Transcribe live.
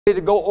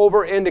to go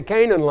over into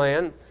Canaan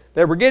land.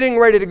 They were getting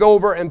ready to go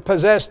over and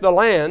possess the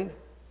land.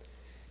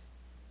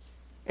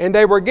 And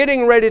they were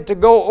getting ready to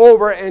go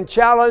over and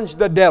challenge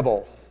the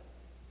devil.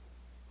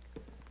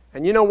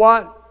 And you know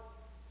what?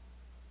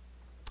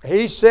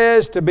 He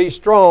says to be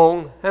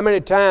strong. How many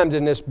times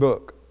in this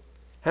book?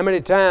 How many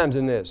times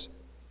in this?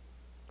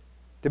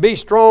 To be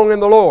strong in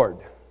the Lord.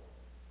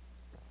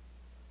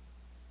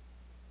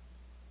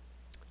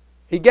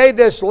 He gave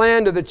this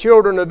land to the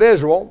children of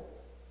Israel.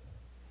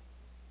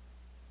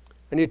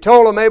 And He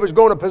told them they was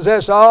going to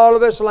possess all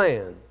of this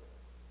land.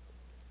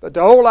 But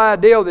the whole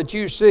idea that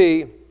you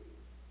see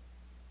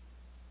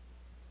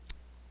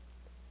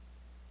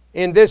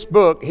in this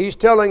book, He's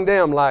telling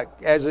them, like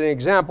as an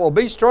example,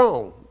 be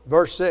strong.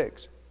 Verse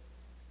 6.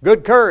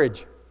 Good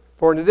courage,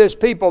 for unto this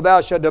people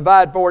thou shalt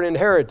divide for an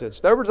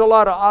inheritance. There was a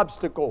lot of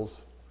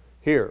obstacles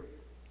here.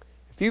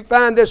 If you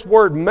find this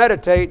word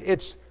meditate,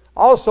 it's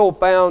also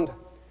found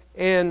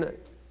in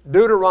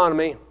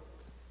Deuteronomy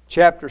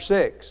chapter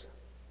 6.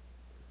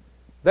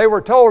 They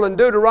were told in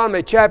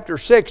Deuteronomy chapter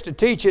 6 to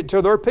teach it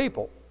to their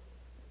people.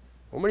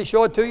 Want me to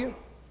show it to you?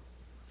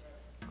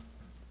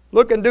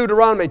 Look in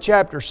Deuteronomy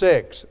chapter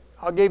 6.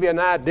 I'll give you an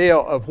idea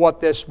of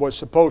what this was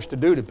supposed to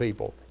do to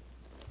people.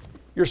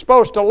 You're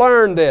supposed to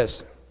learn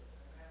this.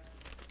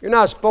 You're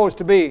not supposed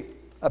to be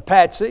a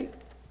patsy.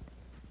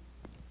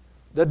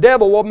 The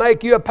devil will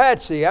make you a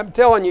patsy. I'm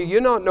telling you,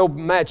 you're not no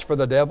match for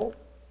the devil.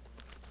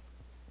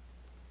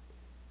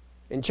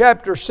 In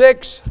chapter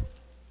 6,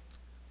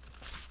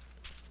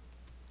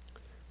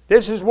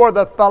 this is where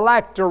the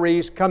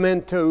phylacteries come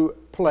into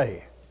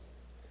play.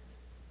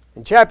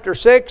 In chapter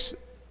 6,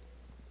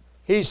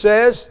 he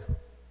says,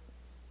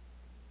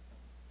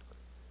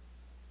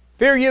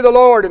 fear ye the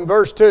Lord in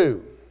verse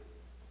 2.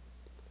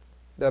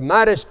 Thou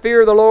mightest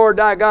fear the Lord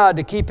thy God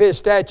to keep His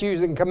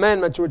statutes and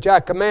commandments which I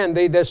command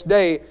thee this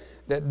day,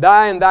 that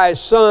thy and thy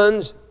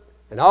sons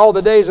and all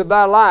the days of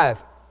thy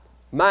life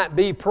might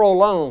be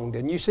prolonged.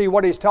 And you see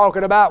what he's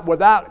talking about?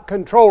 Without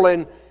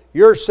controlling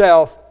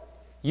yourself,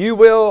 you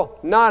will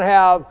not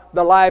have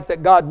the life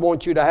that God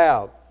wants you to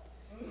have.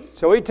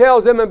 So he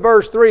tells them in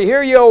verse 3,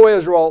 hear ye, O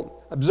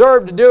Israel,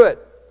 observe to do it,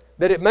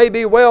 that it may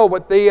be well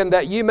with thee, and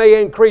that ye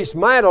may increase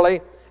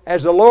mightily,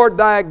 as the Lord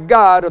thy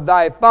God of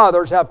thy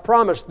fathers have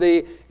promised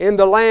thee in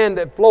the land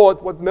that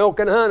floweth with milk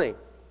and honey.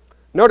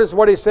 Notice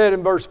what he said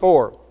in verse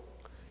 4.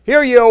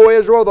 Hear ye, O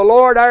Israel, the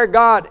Lord our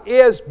God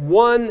is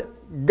one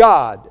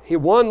God, He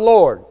one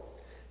Lord.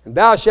 And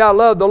thou shalt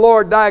love the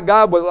Lord thy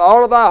God with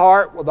all of thy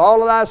heart, with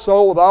all of thy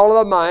soul, with all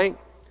of thy mind.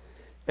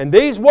 And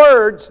these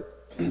words,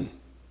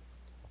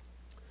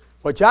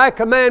 which I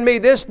command me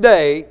this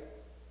day,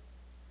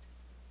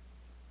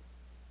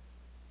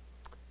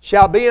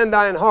 shall be in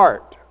thine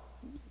heart.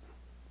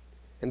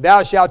 And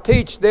thou shalt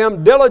teach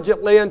them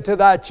diligently unto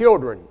thy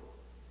children.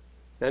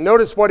 Now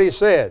notice what he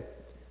said.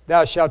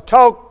 Thou shalt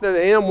talk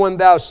to him when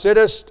thou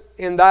sittest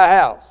in thy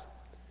house,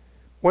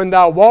 when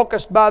thou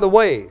walkest by the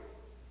way,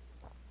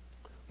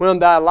 when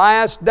thou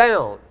liest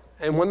down,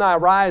 and when thou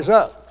rise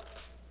up.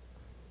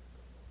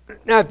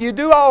 Now if you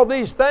do all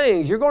these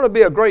things, you're going to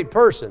be a great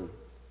person.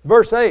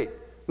 Verse 8,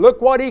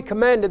 look what he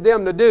commanded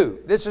them to do.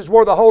 This is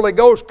where the Holy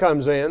Ghost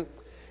comes in.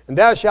 And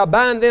thou shalt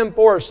bind them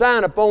for a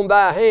sign upon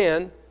thy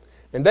hand,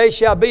 and they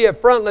shall be a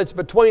frontlets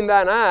between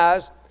thine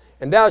eyes,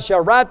 and thou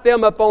shalt write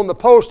them upon the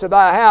post of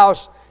thy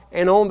house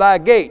and on thy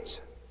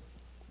gates.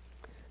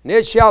 And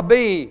it shall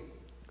be,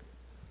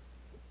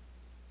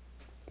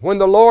 when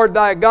the Lord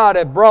thy God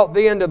hath brought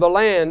thee into the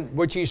land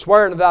which He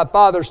sware unto thy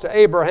fathers, to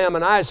Abraham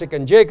and Isaac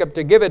and Jacob,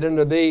 to give it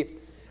unto thee,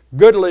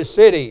 goodly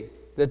city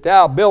that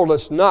thou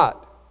buildest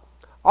not.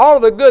 All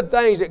the good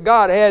things that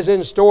God has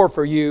in store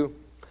for you,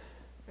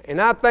 and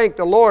I thank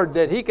the Lord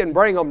that He can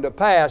bring them to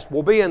pass,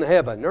 will be in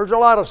heaven. There's a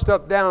lot of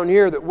stuff down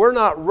here that we're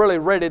not really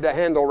ready to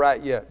handle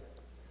right yet.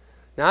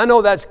 Now I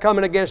know that's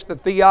coming against the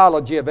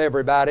theology of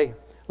everybody.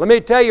 Let me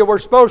tell you, we're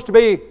supposed to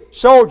be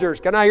soldiers.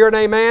 Can I hear an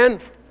amen?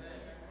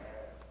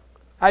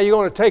 How are you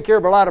going to take care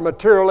of a lot of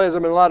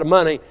materialism and a lot of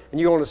money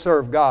and you're going to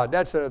serve God?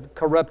 That's a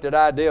corrupted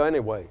idea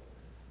anyway.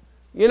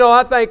 You know,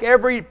 I think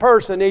every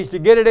person needs to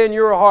get it in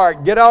your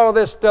heart. Get all of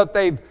this stuff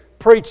they've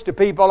preached to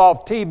people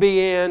off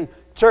TBN,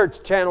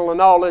 Church Channel, and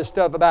all this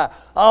stuff about,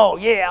 oh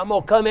yeah, I'm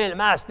going to come into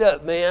my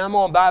stuff, man. I'm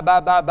going to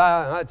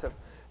buy.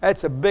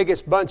 That's the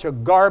biggest bunch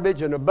of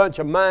garbage and a bunch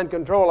of mind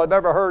control I've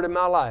ever heard in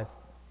my life.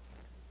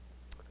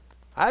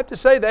 I have to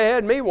say they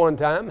had me one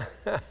time.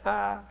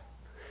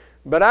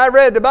 But I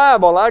read the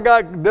Bible. I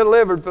got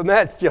delivered from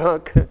that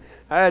junk.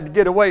 I had to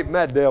get away from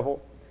that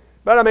devil.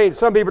 But I mean,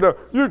 some people go,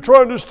 you're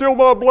trying to steal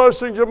my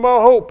blessings and my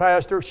hope,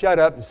 Pastor. Shut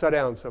up and sit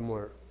down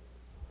somewhere.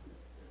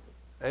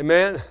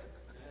 Amen?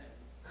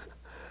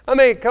 I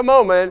mean, come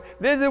on, man.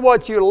 This is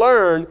what you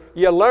learn.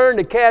 You learn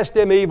to cast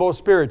them evil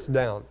spirits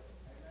down.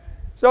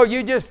 So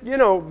you just,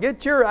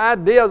 get your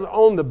ideas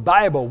on the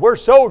Bible. We're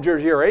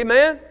soldiers here.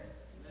 Amen?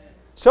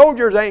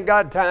 Soldiers ain't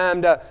got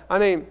time to,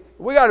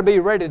 we got to be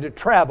ready to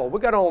travel. We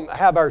got to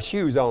have our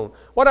shoes on.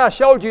 What I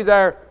showed you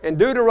there in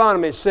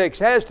Deuteronomy 6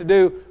 has to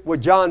do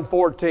with John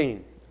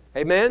 14.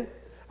 Amen?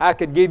 I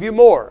could give you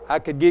more. I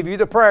could give you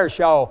the prayer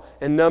shawl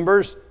in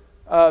Numbers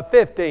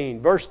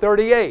 15, verse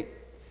 38.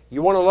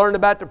 You want to learn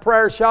about the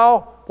prayer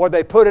shawl, what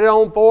they put it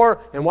on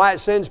for, and why it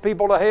sends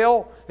people to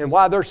hell, and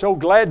why they're so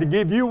glad to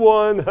give you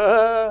one?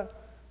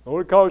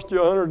 Only cost you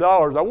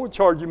 $100. I won't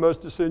charge you much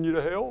to send you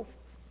to hell.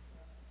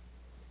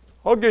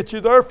 I'll get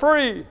you there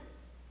free.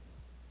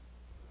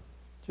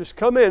 Just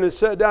come in and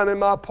sit down in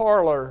my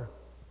parlor.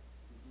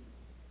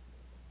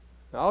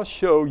 I'll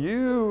show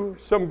you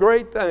some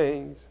great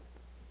things.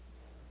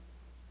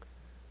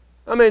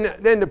 I mean,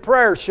 then the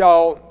prayer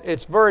shawl,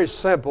 it's very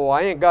simple.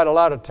 I ain't got a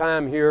lot of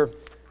time here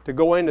to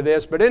go into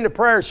this, but in the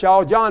prayer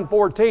shawl, John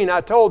 14,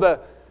 I told the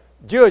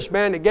Jewish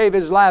man that gave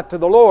his life to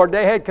the Lord,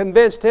 they had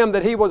convinced him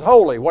that he was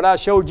holy, what I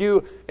showed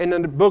you in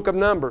the book of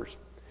Numbers,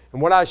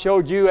 and what I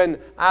showed you in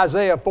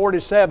Isaiah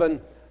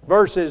 47,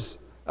 verses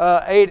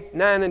 8,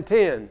 9, and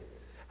 10.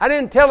 I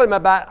didn't tell him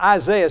about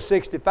Isaiah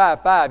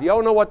 65:5.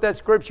 Y'all know what that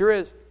scripture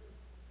is?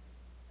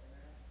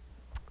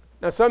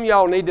 Now, some of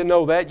y'all need to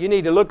know that. You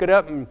need to look it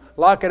up and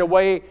lock it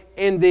away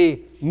in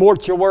the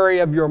mortuary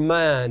of your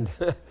mind.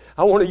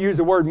 I want to use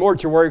the word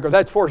mortuary because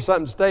that's where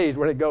something stays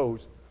when it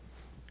goes,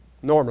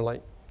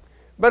 normally.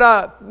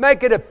 But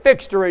make it a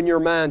fixture in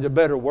your mind's a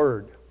better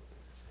word.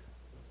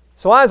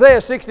 So Isaiah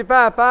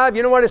 65:5,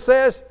 you know what it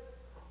says?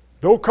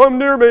 Don't come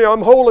near me,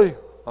 I'm holy.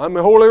 I'm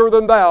holier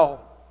than thou.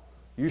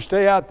 You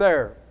stay out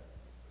there.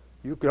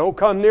 You don't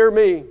come near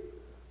me.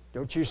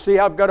 Don't you see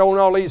I've got on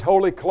all these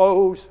holy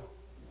clothes?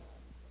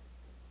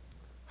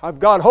 I've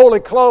got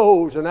holy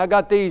clothes, and I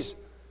got these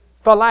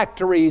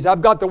phylacteries.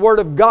 I've got the Word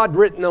of God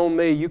written on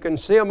me. You can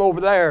see them over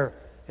there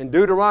in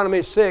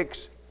Deuteronomy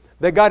 6.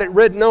 They got it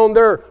written on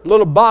their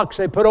little box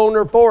they put on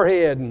their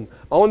forehead and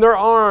on their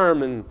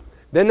arm. And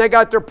then they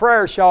got their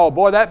prayer shawl.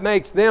 Boy, that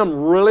makes them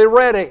really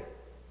ready.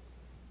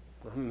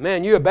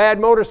 Man, you a bad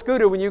motor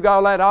scooter when you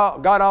got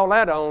all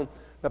that on.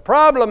 The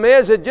problem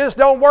is it just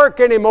don't work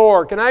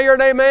anymore. Can I hear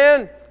an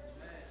amen?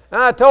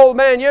 And I told the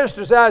man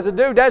yesterday, I said,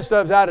 dude, that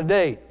stuff's out of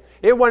date.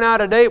 It went out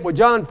of date with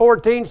John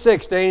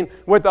 14:16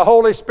 with the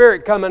Holy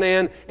Spirit coming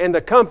in and the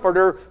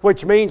Comforter,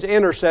 which means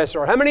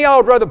intercessor. How many of y'all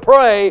would rather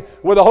pray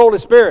with the Holy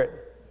Spirit?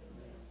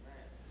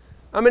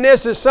 I mean,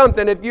 this is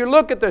something. If you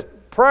look at the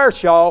prayer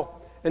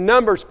shawl in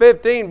Numbers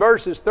 15,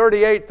 verses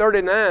 38,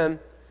 39,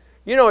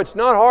 you know, it's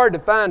not hard to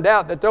find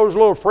out that those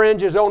little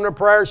fringes on the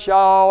prayer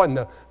shawl and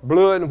the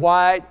blue and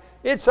white,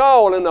 it's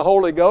all in the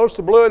Holy Ghost.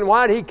 The blue and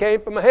white, He came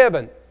from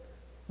heaven.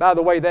 By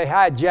the way, they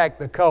hijacked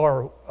the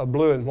color of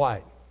blue and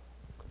white.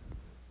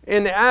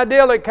 And the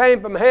ideal it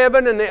came from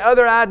heaven, and the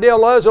other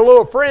ideal was the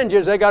little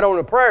fringes they got on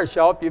a prayer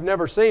shawl. If you've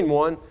never seen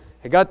one,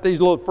 they got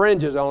these little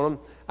fringes on them.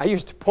 I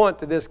used to point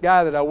to this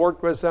guy that I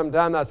worked with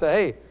sometime, and I said,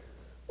 hey,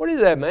 what is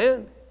that,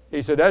 man?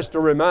 He said, that's to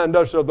remind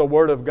us of the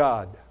Word of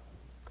God.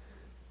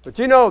 But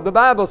you know, the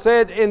Bible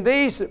said in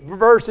these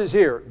verses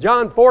here,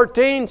 John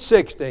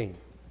 14:16,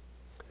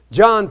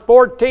 John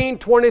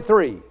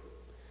 14:23,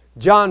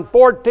 John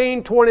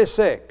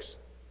 14:26.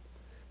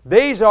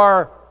 These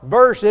are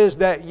verses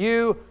that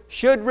you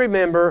should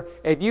remember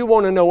if you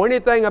want to know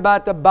anything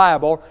about the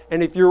Bible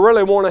and if you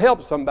really want to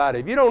help somebody.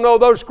 If you don't know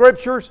those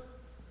scriptures,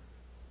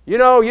 you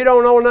know, you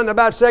don't know nothing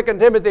about 2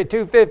 Timothy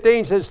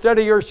 2:15 says,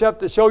 study yourself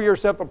to show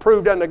yourself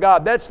approved unto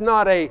God. That's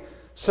not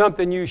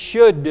something you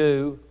should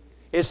do.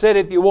 It said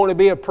if you want to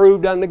be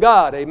approved unto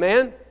God.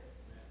 Amen?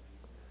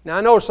 Now,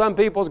 I know some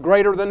people's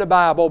greater than the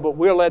Bible, but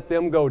we'll let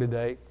them go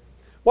today.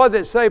 What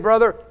did it say,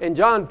 brother? In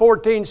John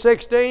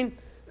 14:16,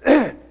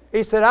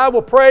 He said, I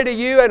will pray to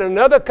you and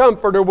another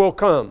Comforter will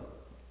come.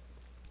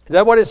 Is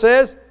that what it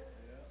says?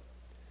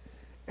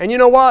 And you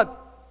know what?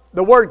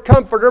 The word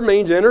Comforter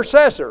means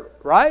intercessor,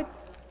 right?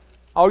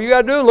 All you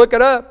got to do is look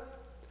it up.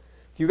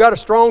 If you got a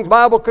Strong's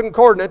Bible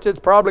Concordance, it's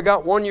probably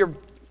got one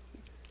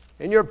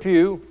in your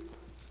pew.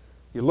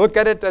 You look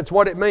at it, that's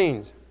what it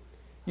means.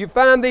 You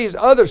find these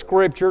other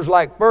scriptures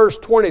like verse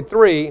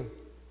 23.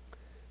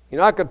 You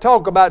know, I could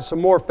talk about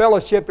some more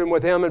fellowshipping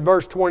with Him in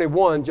verse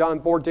 21, John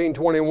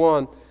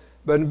 14:21.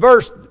 But in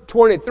verse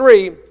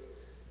 23,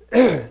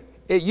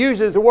 it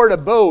uses the word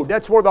abode.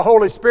 That's where the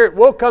Holy Spirit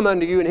will come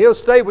unto you and He'll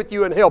stay with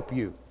you and help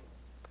you.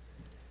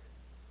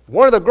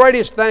 One of the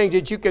greatest things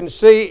that you can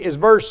see is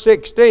verse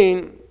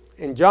 16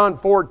 in John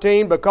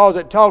 14, because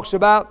it talks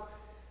about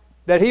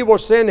that He will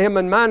send Him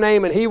in my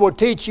name and He will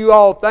teach you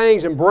all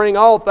things and bring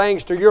all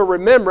things to your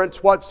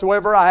remembrance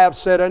whatsoever I have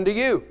said unto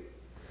you.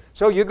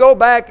 So you go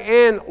back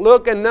and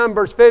look in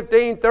Numbers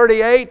 15,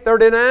 38,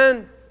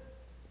 39.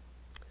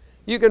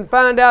 You can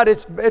find out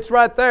it's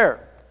right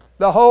there.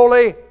 The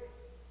Holy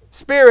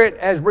Spirit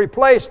has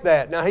replaced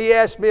that. Now, he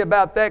asked me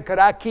about that. Could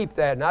I keep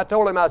that? And I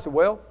told him, I said,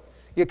 well,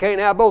 you can't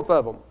have both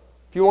of them.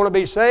 If you want to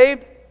be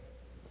saved,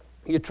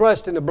 you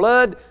trust in the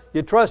blood,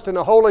 you trust in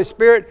the Holy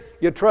Spirit,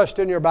 you trust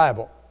in your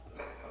Bible.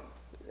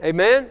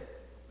 Amen?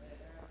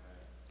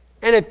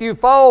 And if you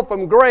fall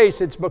from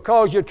grace, it's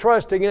because you're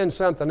trusting in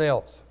something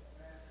else.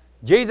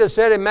 Jesus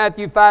said in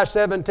Matthew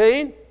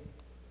 5:17,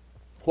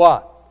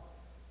 what?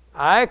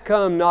 I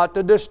come not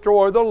to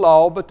destroy the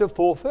law, but to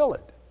fulfill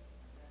it.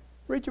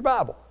 Read your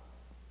Bible.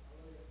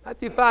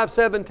 Matthew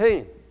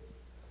 5:17.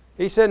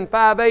 He said in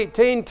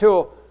 5:18,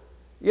 till,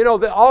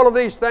 all of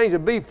these things will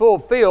be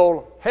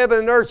fulfilled. Heaven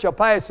and earth shall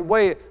pass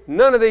away.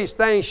 None of these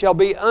things shall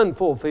be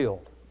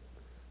unfulfilled.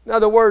 In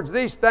other words,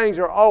 these things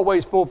are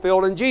always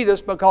fulfilled in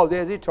Jesus because He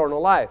has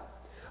eternal life.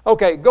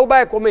 Okay, go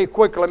back with me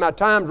quickly. My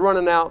time's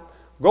running out.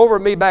 Go over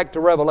with me back to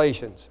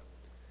Revelations.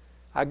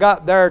 I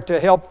got there to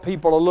help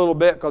people a little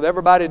bit because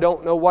everybody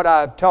don't know what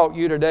I've taught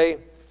you today.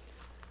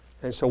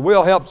 And so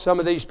we'll help some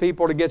of these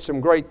people to get some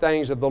great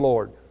things of the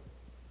Lord.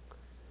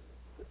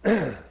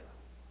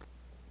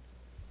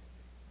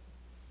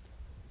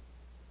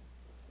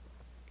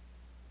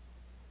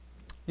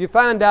 You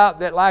find out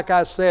that, like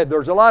I said,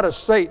 there's a lot of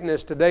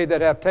Satanists today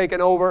that have taken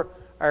over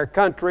our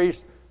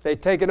countries. They've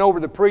taken over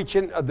the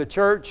preaching of the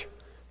church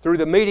through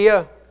the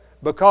media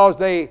because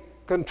they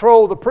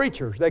control the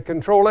preachers. They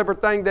control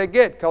everything they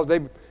get because they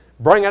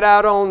bring it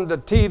out on the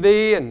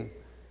TV. And,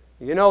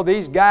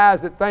 these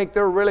guys that think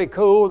they're really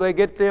cool, they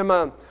get them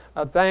a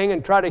thing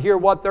and try to hear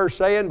what they're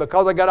saying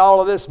because they got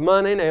all of this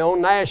money and they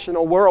own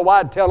national,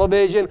 worldwide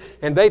television,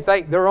 and they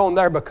think they're on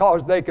there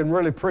because they can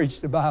really preach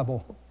the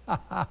Bible.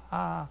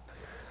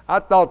 I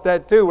thought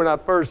that too when I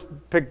first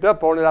picked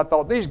up on it. I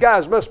thought, these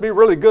guys must be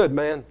really good,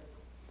 man.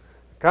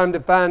 Come to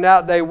find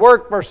out they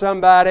work for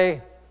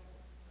somebody.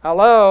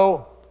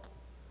 Hello?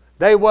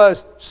 They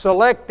was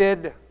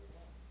selected.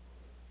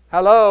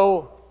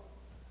 Hello?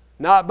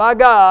 Not by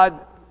God,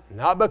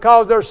 not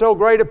because they're so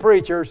great at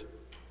preachers,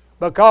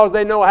 because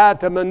they know how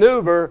to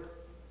maneuver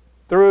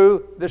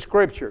through the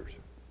Scriptures.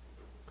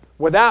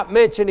 Without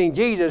mentioning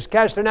Jesus,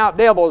 casting out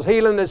devils,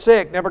 healing the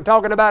sick, never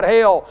talking about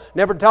hell,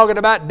 never talking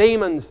about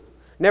demons,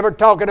 never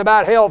talking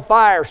about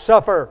hellfire,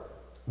 suffer,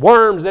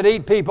 worms that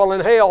eat people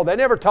in hell. They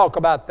never talk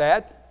about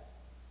that.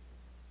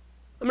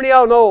 How many of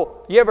y'all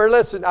know, you ever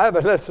listen? I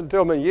haven't listened to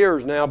them in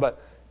years now,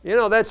 but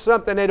that's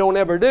something they don't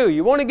ever do.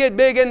 You want to get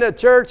big in the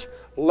church?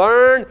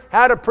 Learn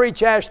how to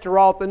preach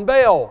Ashtaroth and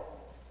Baal.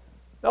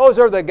 Those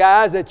are the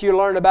guys that you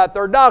learn about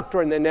their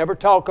doctrine. They never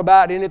talk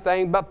about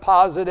anything but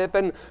positive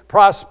and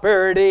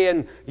prosperity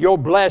and your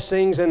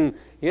blessings. And,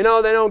 they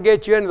don't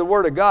get you into the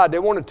Word of God. They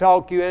want to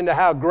talk you into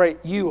how great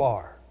you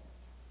are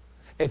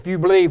if you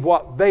believe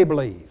what they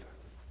believe.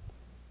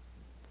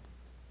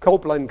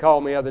 Copeland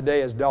called me the other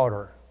day, his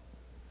daughter.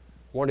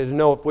 Wanted to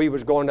know if we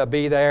was going to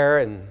be there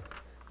and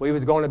we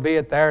was going to be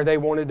there. They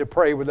wanted to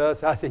pray with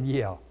us. I said,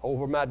 yeah,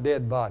 over my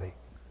dead body.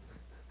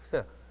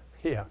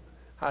 Yeah,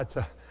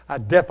 I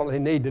definitely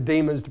need the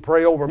demons to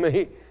pray over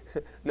me.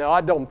 No, I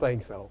don't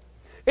think so.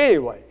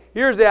 Anyway,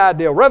 here's the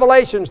idea.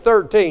 Revelations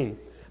 13.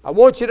 I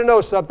want you to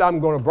know something. I'm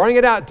going to bring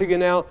it out to you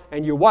now,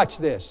 and you watch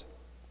this.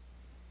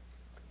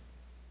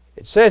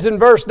 It says in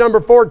verse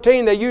number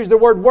 14, they use the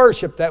word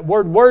worship. That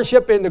word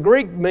worship in the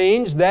Greek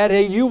means that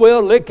you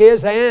will lick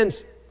His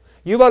hands.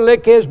 You will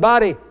lick His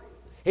body.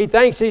 He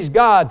thinks He's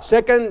God.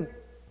 2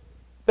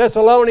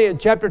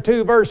 Thessalonians chapter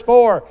 2, verse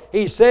 4,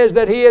 he says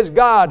that He is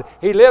God.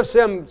 He lifts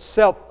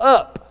Himself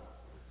up.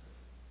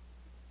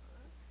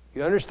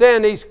 You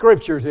understand these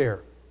scriptures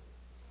here?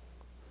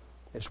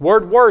 This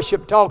word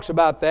worship talks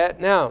about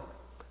that. Now,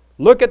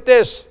 look at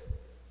this.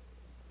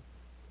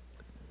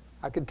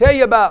 I could tell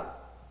you about,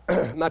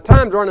 my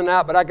time's running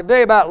out, but I could tell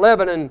you about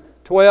 11 and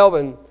 12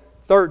 and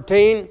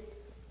 13.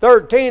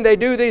 13, they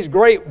do these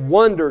great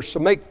wonders to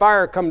make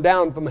fire come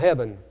down from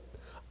heaven.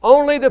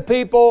 Only the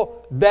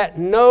people that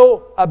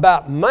know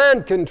about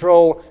mind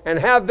control and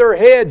have their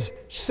heads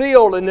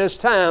sealed in this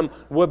time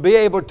will be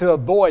able to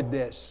avoid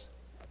this.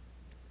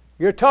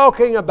 You're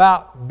talking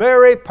about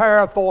very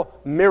powerful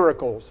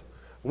miracles.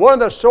 One of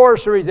the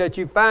sorceries that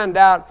you find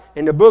out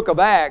in the book of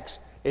Acts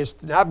is,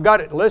 I've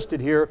got it listed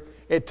here,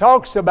 it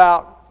talks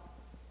about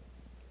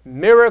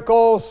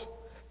miracles,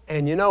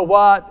 and you know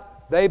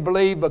what? They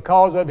believe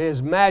because of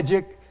his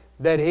magic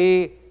that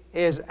he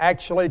is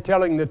actually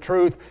telling the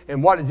truth.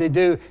 And what does he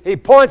do? He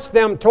points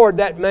them toward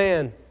that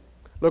man.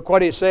 Look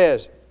what he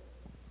says.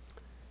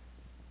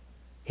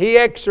 He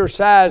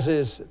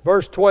exercises,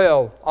 verse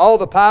 12, all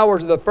the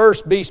powers of the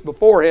first beast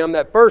before him.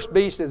 That first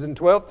beast is in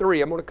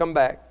 12:3. I'm going to come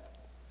back.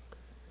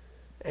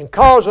 And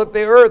causeth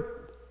the earth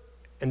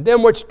and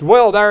them which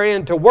dwell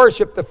therein to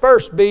worship the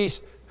first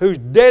beast whose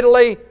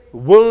deadly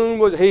wound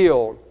was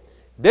healed.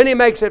 Then he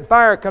makes that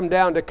fire come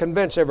down to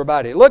convince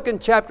everybody. Look in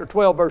chapter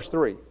 12, verse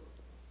 3.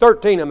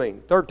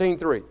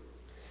 13:3.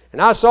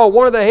 And I saw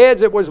one of the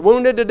heads that was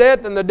wounded to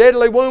death, and the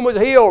deadly wound was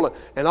healed,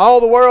 and all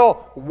the world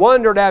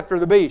wondered after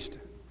the beast.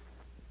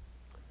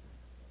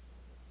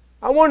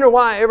 I wonder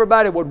why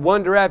everybody would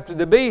wonder after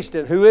the beast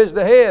and who is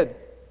the head.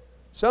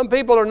 Some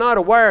people are not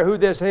aware who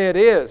this head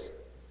is.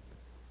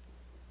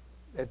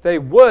 If they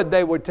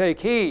would take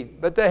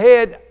heed. But the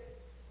head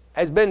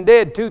has been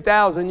dead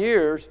 2,000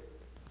 years,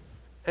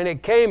 and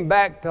it came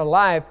back to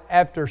life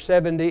after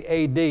 70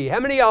 A.D. How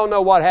many of y'all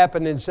know what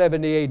happened in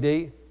 70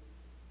 A.D.?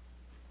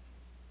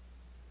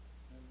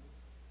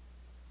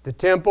 The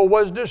temple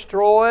was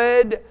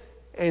destroyed,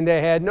 and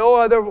they had no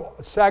other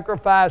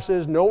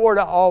sacrifices, nowhere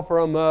to offer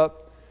them up.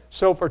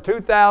 So for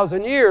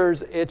 2,000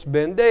 years, it's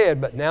been dead,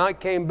 but now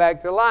it came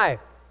back to life,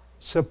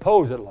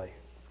 supposedly,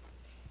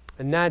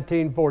 in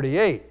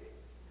 1948.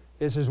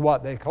 This is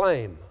what they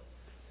claim.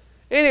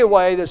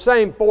 Anyway, the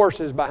same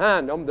forces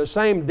behind them, the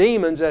same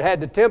demons that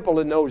had the temple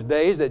in those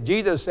days that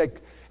Jesus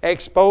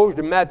exposed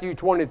in Matthew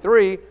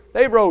 23,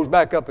 they rose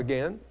back up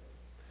again.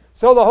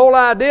 So the whole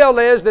ideal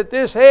is that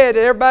this head,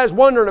 everybody's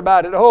wondering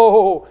about it.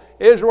 Oh,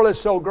 Israel is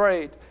so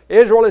great.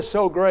 Israel is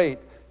so great.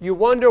 You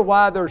wonder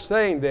why they're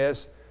saying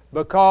this,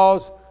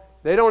 because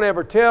they don't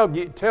ever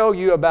tell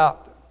you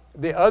about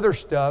the other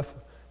stuff.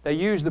 They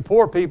use the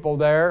poor people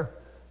there,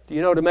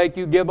 to make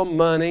you give them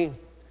money.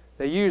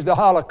 They use the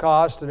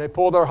Holocaust, and they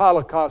pull their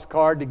Holocaust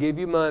card to give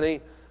you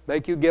money,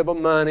 make you give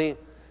them money.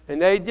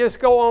 And they just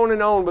go on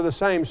and on with the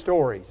same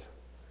stories.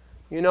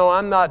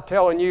 I'm not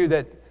telling you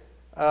that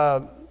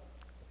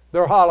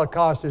their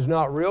Holocaust is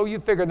not real. You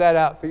figure that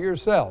out for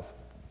yourself.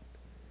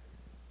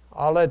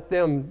 I'll let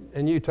them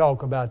and you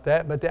talk about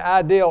that. But the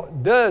ideal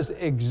does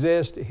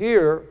exist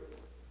here.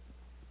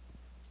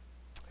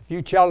 If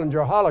you challenge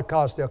your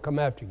Holocaust, they'll come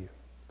after you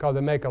because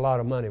they make a lot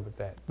of money with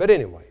that. But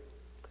anyway,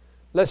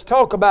 let's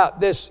talk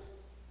about this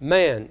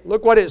man.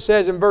 Look what it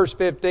says in verse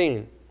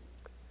 15.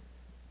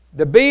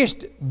 The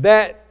beast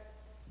that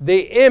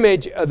the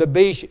image of the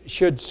beast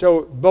should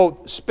so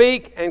both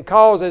speak and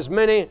cause as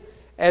many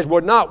as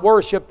would not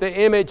worship the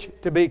image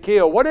to be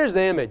killed. What is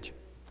the image?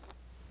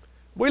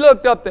 We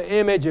looked up the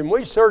image and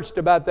we searched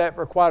about that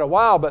for quite a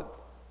while, but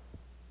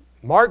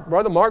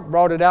Brother Mark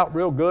brought it out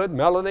real good.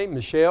 Melanie,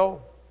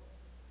 Michelle,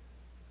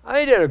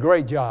 they did a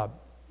great job.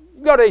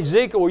 You go to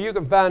Ezekiel, you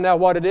can find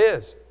out what it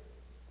is.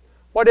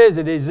 What is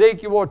it?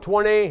 Ezekiel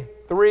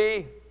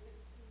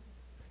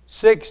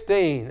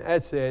 23:16.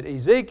 That's it.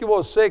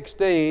 Ezekiel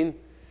 16.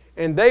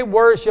 And they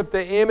worship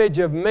the image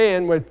of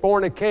men with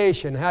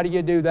fornication. How do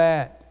you do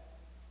that?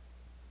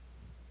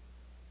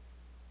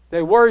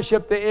 They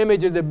worship the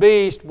image of the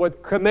beast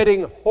with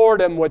committing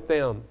whoredom with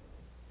them.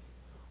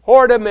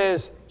 Whoredom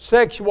is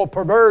sexual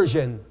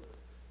perversion.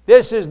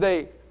 This is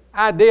the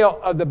ideal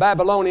of the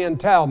Babylonian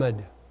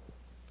Talmud,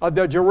 of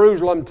the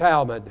Jerusalem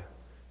Talmud.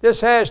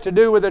 This has to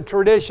do with the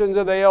traditions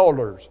of the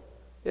elders.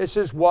 This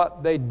is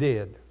what they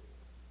did.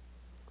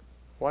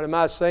 What am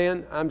I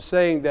saying? I'm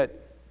saying that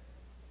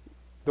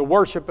the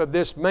worship of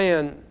this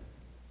man,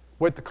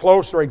 with the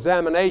closer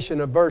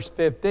examination of verse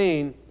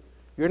 15,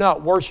 you're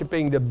not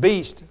worshiping the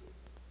beast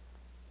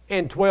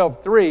in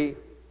 12:3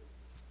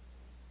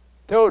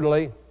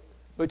 totally,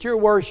 but you're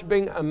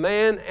worshiping a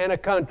man and a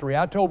country.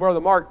 I told Brother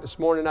Mark this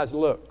morning, I said,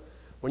 look,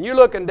 when you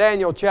look in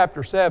Daniel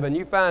chapter 7,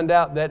 you find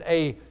out that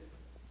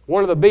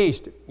one of the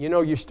beasts,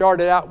 you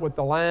started out with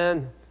the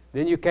lion,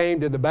 then you came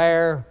to the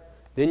bear,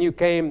 then you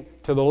came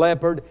to the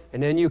leopard,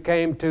 and then you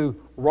came to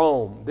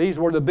Rome. These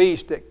were the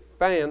beasts that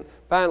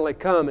finally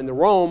come, and the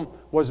Rome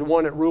was the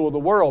one that ruled the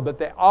world. But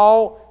they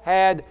all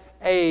had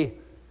a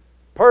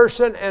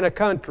person and a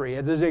country.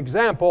 As an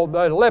example,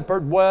 the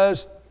leopard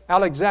was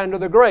Alexander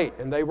the Great,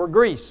 and they were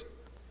Greece.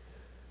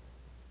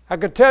 I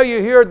could tell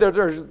you here that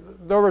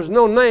there was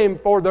no name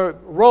for the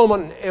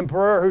Roman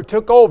emperor who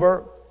took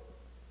over.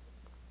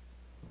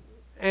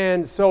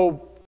 And so